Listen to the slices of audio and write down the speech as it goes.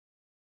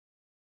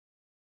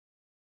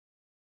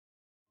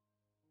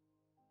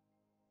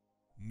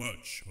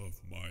Much of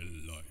my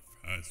life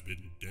has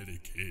been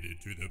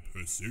dedicated to the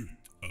pursuit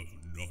of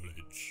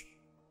knowledge.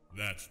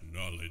 That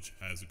knowledge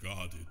has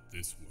guarded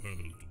this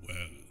world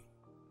well.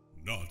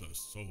 Not a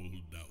soul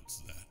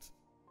doubts that.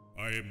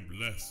 I am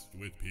blessed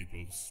with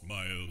people's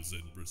smiles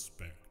and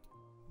respect,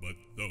 but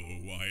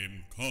though I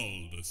am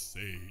called a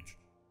sage,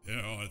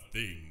 there are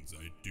things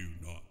I do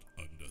not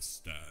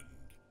understand.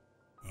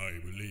 I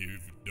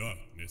believe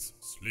darkness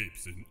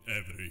sleeps in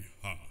every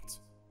heart,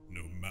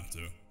 no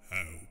matter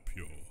how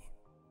pure.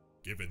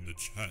 Given the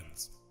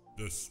chance,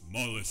 the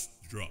smallest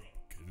drop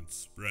can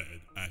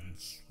spread and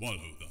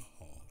swallow the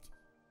heart.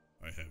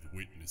 I have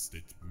witnessed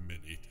it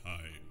many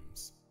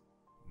times.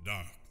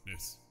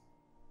 Darkness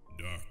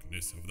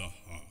of the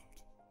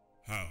heart.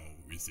 How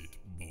is it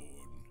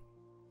born?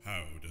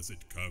 How does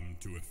it come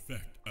to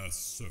affect us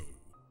so?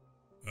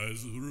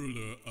 As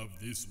ruler of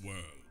this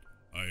world,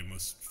 I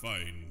must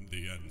find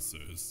the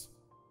answers.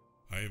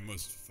 I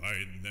must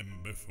find them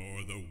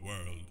before the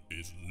world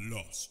is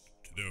lost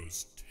to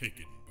those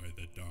taken by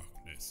the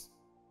darkness.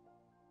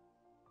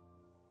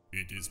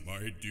 It is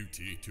my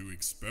duty to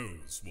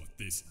expose what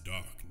this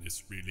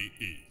darkness really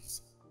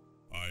is.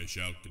 I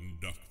shall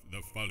conduct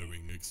the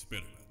following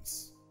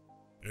experiments.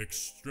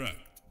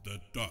 Extract the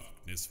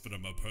darkness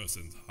from a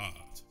person's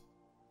heart.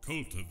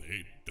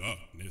 Cultivate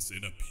darkness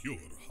in a pure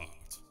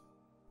heart.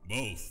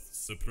 Both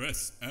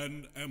suppress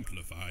and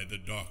amplify the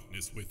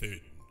darkness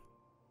within.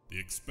 The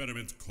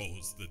experiment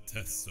caused the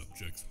test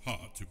subject's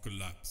heart to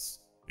collapse,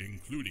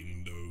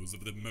 including those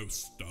of the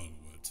most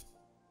stalwart.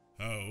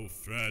 How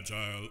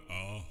fragile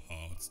our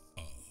hearts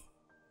are.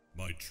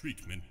 My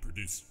treatment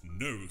produced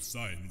no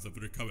signs of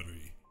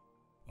recovery.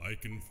 I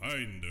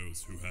confined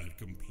those who had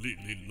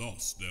completely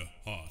lost their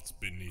hearts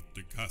beneath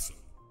the castle.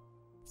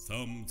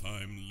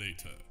 Sometime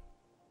later,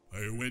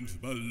 I went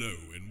below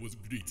and was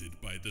greeted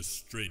by the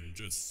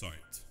strangest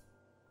sight.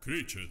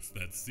 Creatures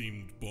that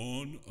seemed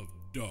born of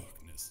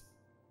darkness.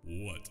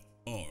 What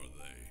are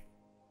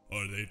they?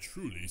 Are they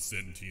truly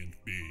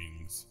sentient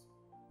beings?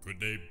 Could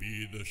they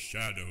be the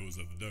shadows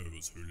of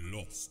those who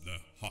lost their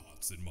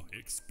hearts in my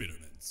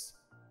experiments?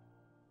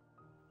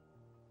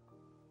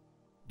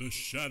 The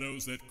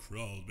shadows that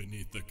crawl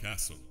beneath the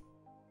castle,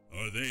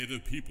 are they the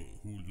people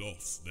who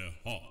lost their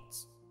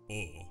hearts,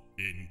 or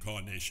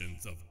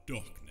incarnations of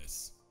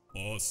darkness,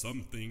 or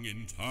something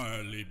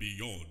entirely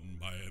beyond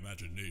my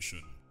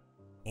imagination?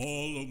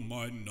 All of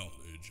my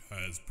knowledge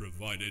has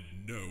provided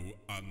no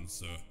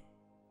answer.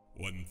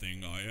 One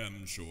thing I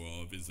am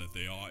sure of is that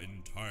they are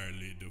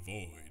entirely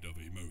devoid of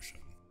emotion.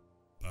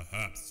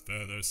 Perhaps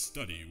further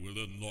study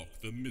will unlock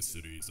the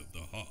mysteries of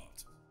the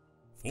heart.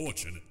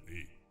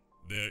 Fortunately,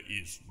 there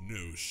is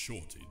no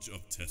shortage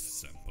of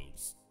test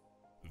samples.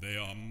 They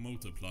are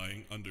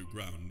multiplying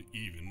underground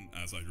even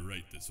as I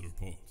write this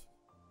report.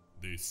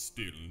 They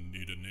still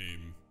need a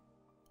name.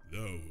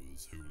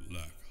 Those who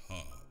lack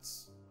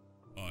hearts.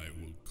 I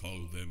will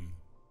call them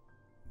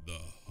the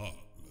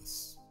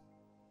Heartless.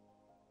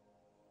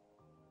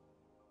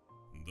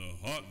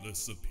 The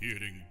Heartless appear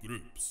in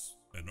groups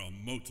and are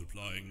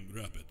multiplying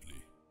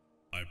rapidly.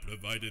 I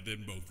provided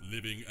them both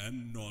living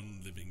and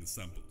non-living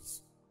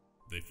samples.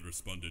 They've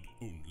responded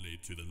only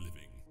to the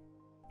living.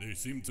 They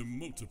seem to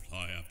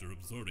multiply after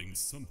absorbing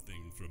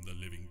something from the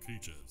living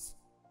creatures.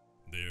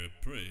 Their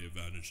prey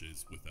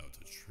vanishes without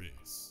a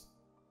trace.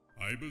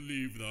 I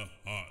believe the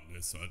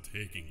Heartless are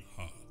taking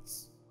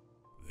hearts.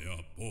 They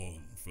are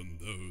born from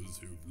those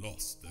who've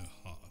lost their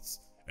hearts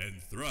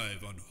and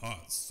thrive on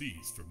hearts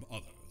seized from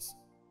others.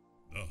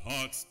 The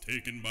hearts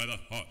taken by the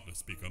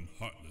Heartless become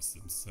heartless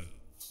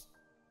themselves.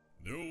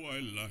 Though I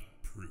lack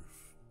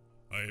proof,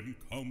 I am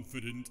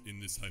confident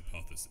in this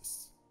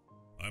hypothesis.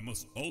 I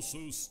must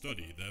also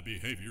study their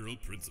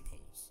behavioral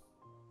principles.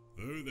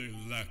 Though they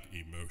lack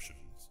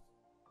emotions,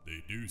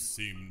 they do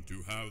seem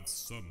to have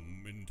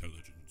some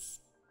intelligence.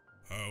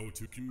 How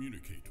to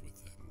communicate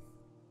with them?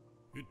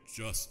 It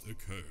just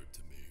occurred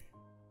to me.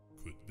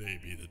 Could they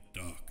be the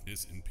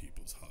darkness in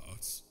people's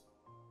hearts?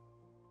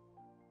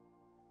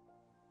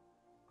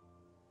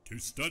 To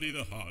study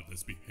the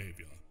Heartless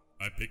behavior,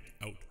 I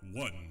picked out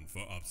one for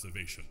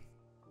observation.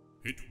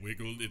 It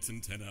wiggled its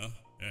antenna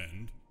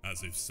and,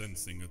 as if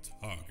sensing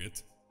a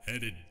target,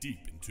 headed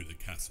deep into the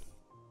castle.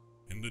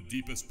 In the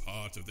deepest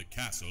part of the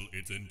castle,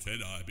 its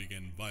antennae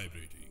began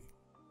vibrating,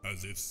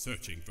 as if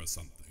searching for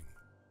something.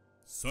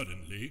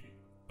 Suddenly,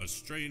 a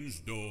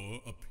strange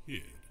door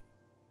appeared.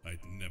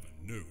 I'd never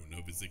known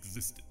of its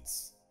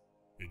existence.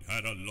 It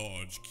had a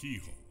large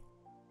keyhole,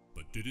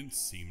 but didn't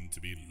seem to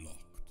be locked.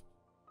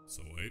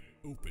 So I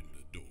opened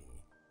the door.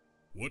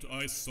 What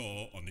I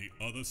saw on the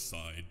other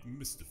side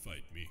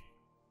mystified me.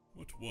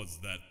 What was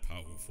that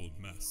powerful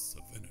mass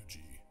of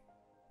energy?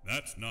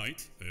 That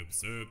night, I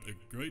observed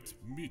a great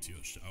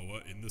meteor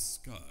shower in the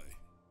sky.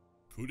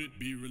 Could it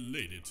be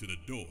related to the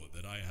door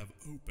that I have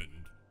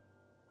opened?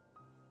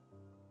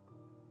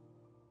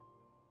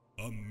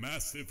 A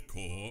massive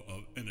core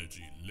of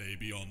energy lay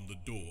beyond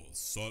the door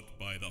sought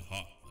by the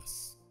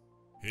Heartless.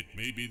 It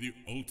may be the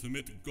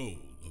ultimate goal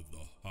of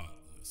the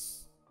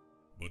Heartless.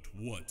 But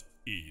what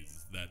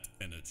is that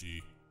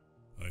energy?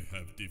 I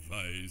have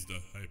devised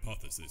a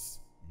hypothesis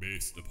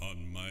based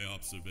upon my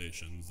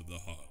observations of the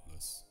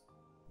Heartless.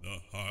 The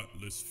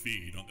Heartless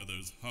feed on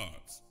others'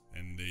 hearts,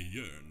 and they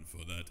yearn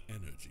for that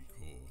energy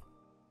core.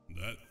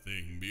 That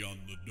thing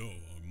beyond the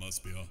door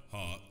must be a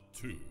heart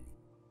too.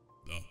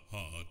 The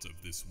heart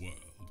of this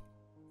world.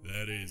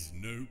 There is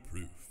no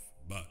proof,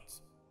 but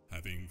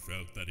having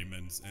felt that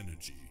immense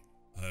energy,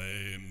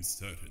 I am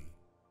certain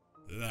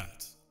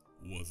that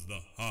was the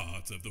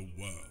heart of the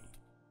world.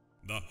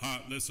 The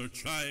Heartless are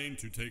trying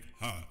to take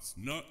hearts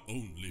not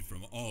only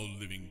from all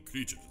living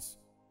creatures,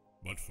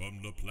 but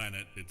from the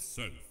planet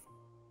itself.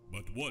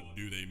 But what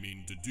do they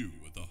mean to do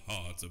with the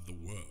heart of the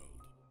world?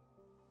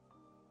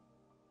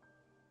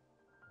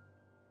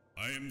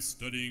 I am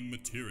studying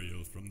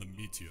material from the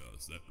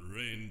meteors that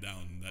rained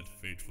down that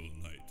fateful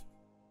night.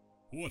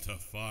 What a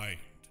find!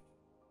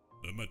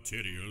 The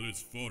material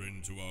is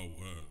foreign to our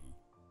world.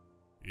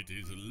 It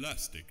is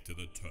elastic to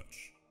the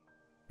touch,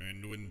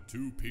 and when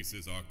two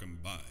pieces are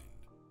combined,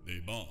 they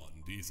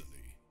bond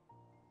easily.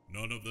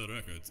 None of the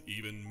records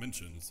even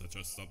mention such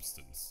a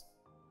substance.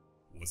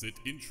 Was it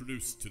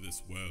introduced to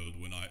this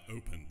world when I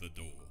opened the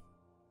door?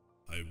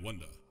 I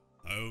wonder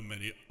how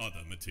many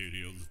other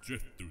materials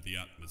drift through the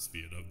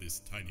atmosphere of this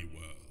tiny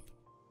world.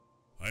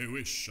 I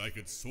wish I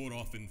could soar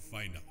off and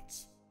find out.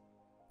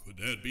 Could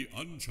there be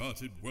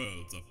uncharted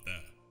worlds up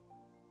there?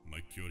 My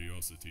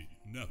curiosity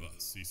never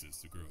ceases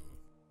to grow.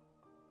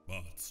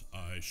 But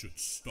I should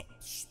stop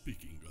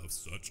speaking of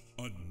such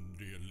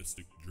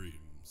unrealistic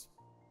dreams.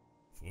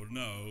 For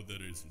now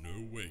there is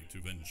no way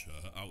to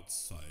venture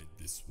outside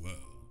this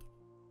world.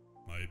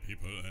 My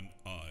people and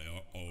I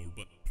are all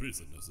but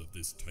prisoners of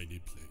this tiny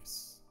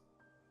place.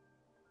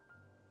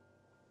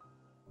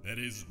 There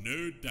is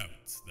no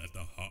doubt that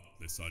the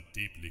Heartless are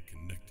deeply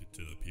connected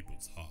to the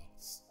people's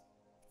hearts.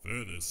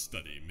 Further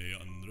study may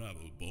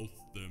unravel both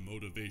their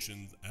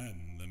motivations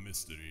and the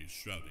mysteries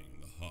shrouding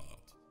the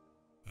heart.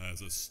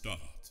 As a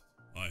start,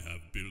 I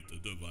have built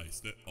a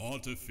device that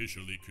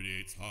artificially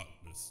creates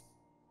Heartless.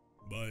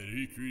 By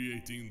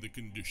recreating the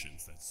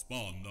conditions that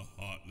spawn the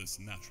Heartless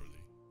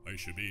naturally, I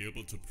should be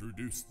able to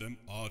produce them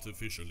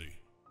artificially.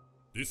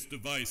 This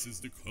device is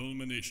the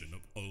culmination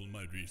of all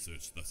my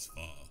research thus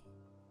far.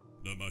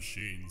 The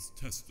machine's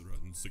test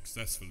run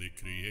successfully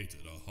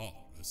created a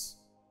Heartless.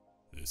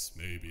 This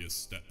may be a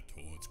step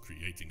towards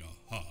creating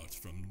a heart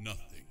from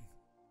nothing.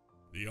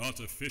 The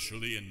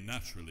artificially and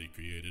naturally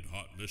created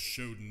Heartless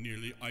showed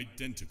nearly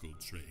identical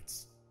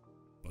traits,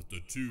 but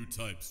the two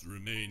types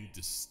remain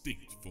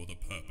distinct for the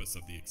purpose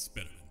of the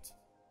experiment.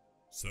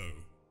 So,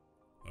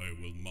 I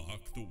will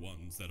mark the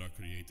ones that are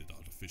created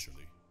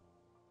artificially.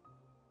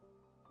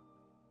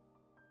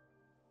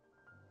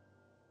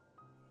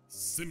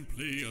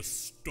 Simply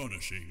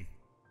astonishing.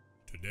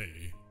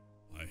 Today,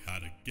 I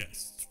had a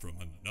guest from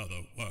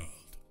another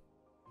world.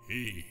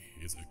 He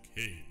is a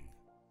king,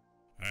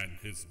 and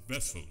his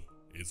vessel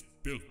is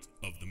built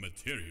of the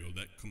material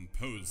that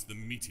composed the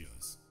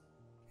meteors.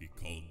 He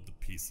called the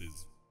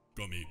pieces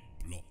gummy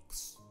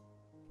blocks.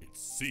 It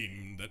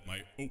seemed that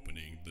my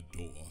opening the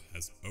door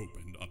has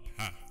opened a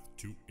path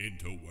to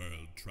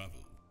interworld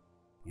travel.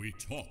 We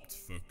talked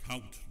for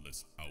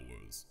countless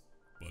hours,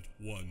 but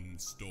one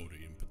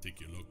story in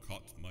particular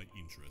caught my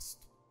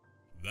interest.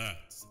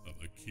 That of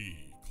a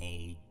key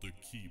called the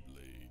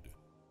Keyblade.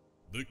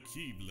 The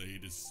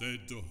Keyblade is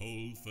said to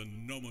hold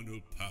phenomenal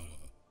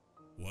power.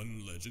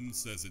 One legend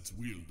says its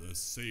wielder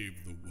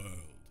saved the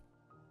world,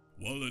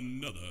 while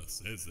another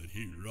says that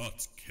he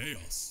wrought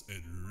chaos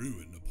and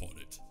ruin upon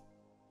it.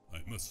 I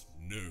must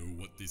know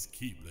what this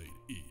Keyblade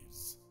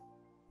is.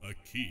 A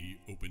key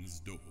opens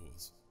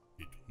doors.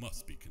 It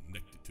must be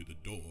connected to the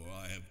door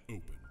I have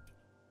opened.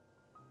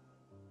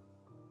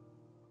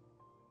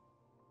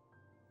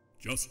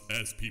 Just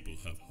as people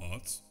have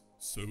hearts,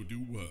 so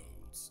do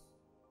worlds.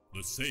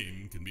 The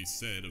same can be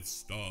said of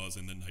stars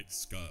in the night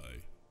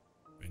sky,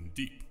 and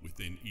deep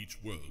within each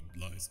world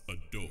lies a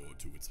door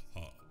to its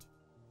heart.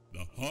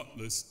 The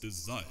Heartless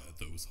desire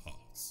those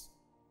hearts.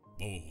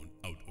 Born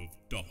out of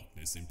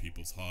darkness in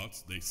people's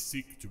hearts, they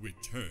seek to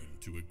return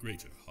to a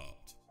greater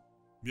heart.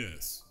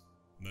 Yes,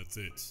 that's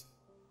it.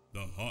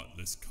 The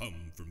Heartless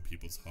come from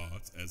people's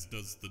hearts, as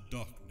does the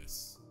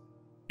darkness.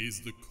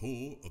 Is the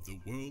core of the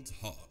world's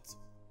heart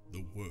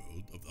the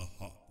world of the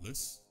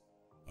Heartless?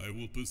 I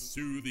will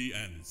pursue the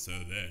answer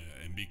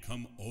there and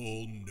become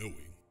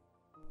all-knowing.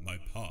 My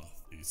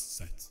path is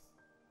set.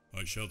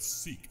 I shall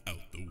seek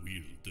out the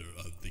wielder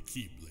of the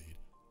Keyblade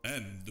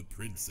and the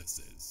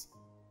princesses.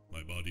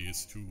 My body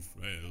is too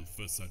frail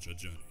for such a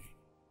journey,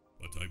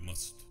 but I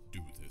must do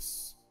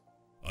this.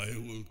 I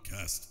will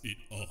cast it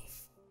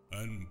off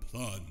and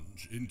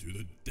plunge into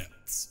the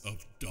depths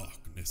of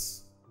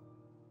darkness.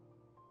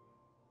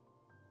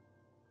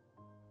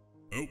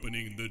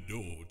 Opening the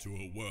door to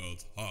a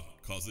world's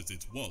heart causes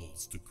its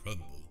walls to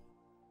crumble.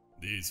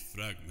 These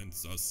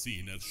fragments are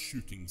seen as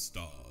shooting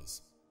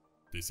stars.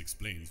 This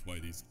explains why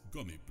these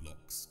gummy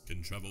blocks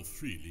can travel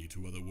freely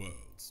to other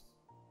worlds.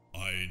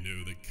 I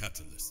know the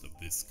catalyst of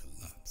this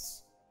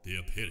collapse, the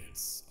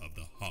appearance of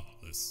the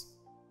Heartless.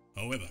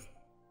 However,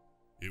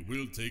 It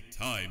will take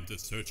time to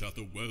search out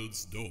the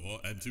world's door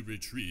and to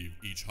retrieve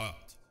each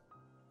heart.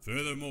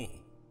 Furthermore,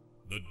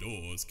 the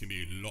doors can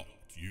be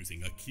locked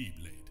using a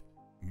keyblade,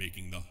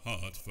 making the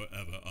heart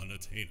forever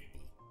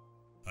unattainable.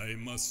 I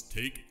must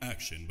take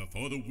action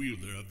before the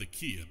wielder of the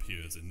key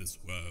appears in this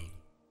world.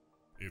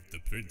 If the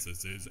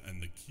princesses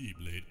and the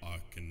keyblade are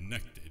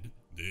connected,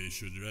 they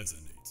should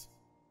resonate.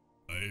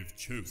 I've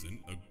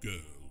chosen a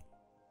girl.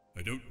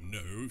 I don't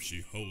know if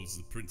she holds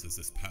the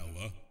princess's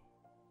power,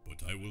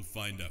 but I will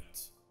find out.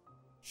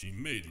 She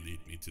may lead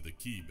me to the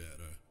key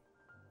bearer.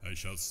 I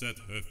shall set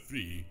her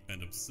free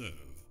and observe.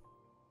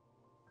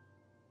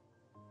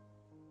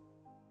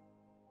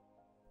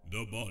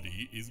 The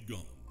body is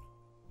gone.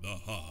 The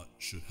heart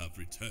should have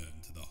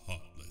returned to the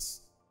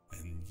heartless,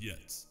 and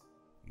yet,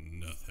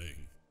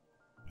 nothing.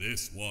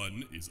 This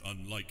one is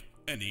unlike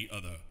any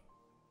other.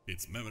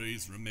 Its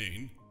memories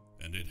remain,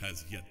 and it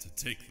has yet to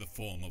take the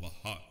form of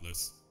a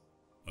heartless.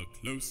 A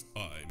close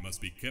eye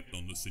must be kept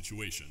on the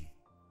situation.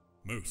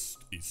 Most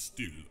is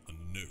still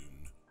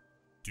unknown.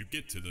 To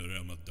get to the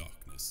realm of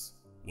darkness,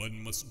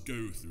 one must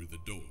go through the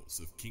doors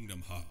of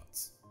Kingdom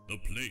Hearts, the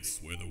place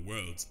where the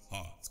world's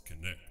hearts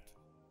connect.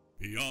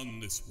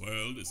 Beyond this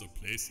world is a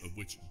place of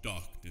which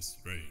darkness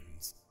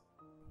reigns.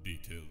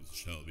 Details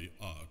shall be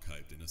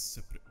archived in a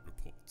separate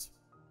report.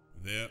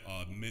 There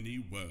are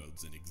many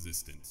worlds in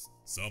existence,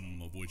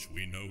 some of which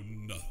we know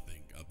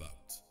nothing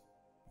about.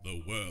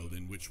 The world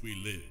in which we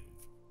live,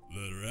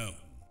 the realm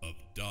of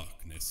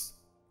darkness,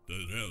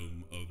 the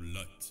realm of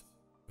light,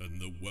 and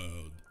the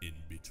world in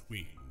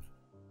between,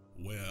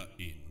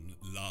 wherein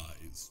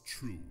lies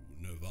true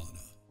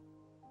nirvana.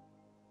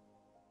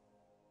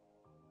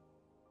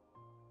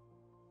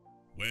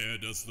 Where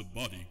does the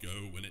body go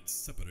when it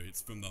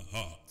separates from the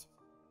heart?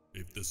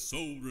 If the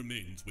soul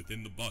remains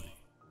within the body,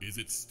 is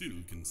it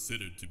still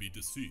considered to be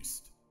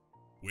deceased?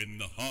 When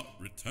the heart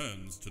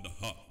returns to the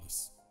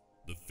heartless,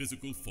 the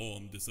physical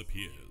form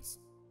disappears.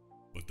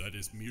 But that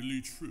is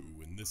merely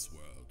true in this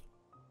world.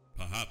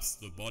 Perhaps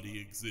the body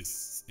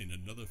exists in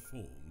another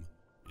form,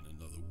 in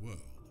another world.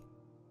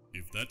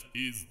 If that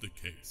is the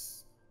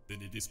case,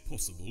 then it is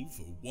possible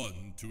for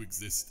one to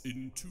exist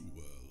in two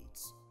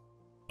worlds.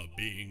 A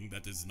being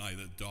that is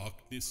neither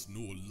darkness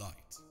nor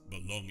light,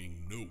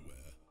 belonging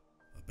nowhere,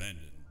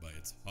 abandoned by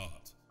its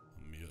heart,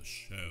 a mere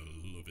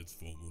shell of its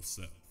former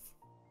self.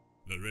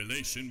 The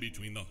relation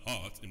between the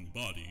heart and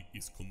body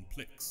is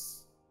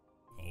complex.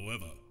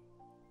 However,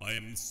 I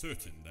am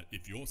certain that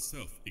if your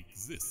self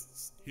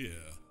exists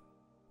here,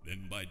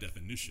 then by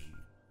definition,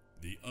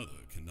 the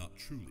other cannot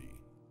truly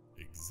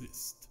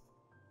exist.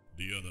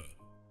 The other,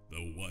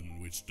 the one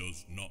which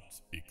does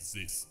not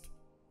exist,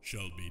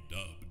 shall be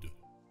dubbed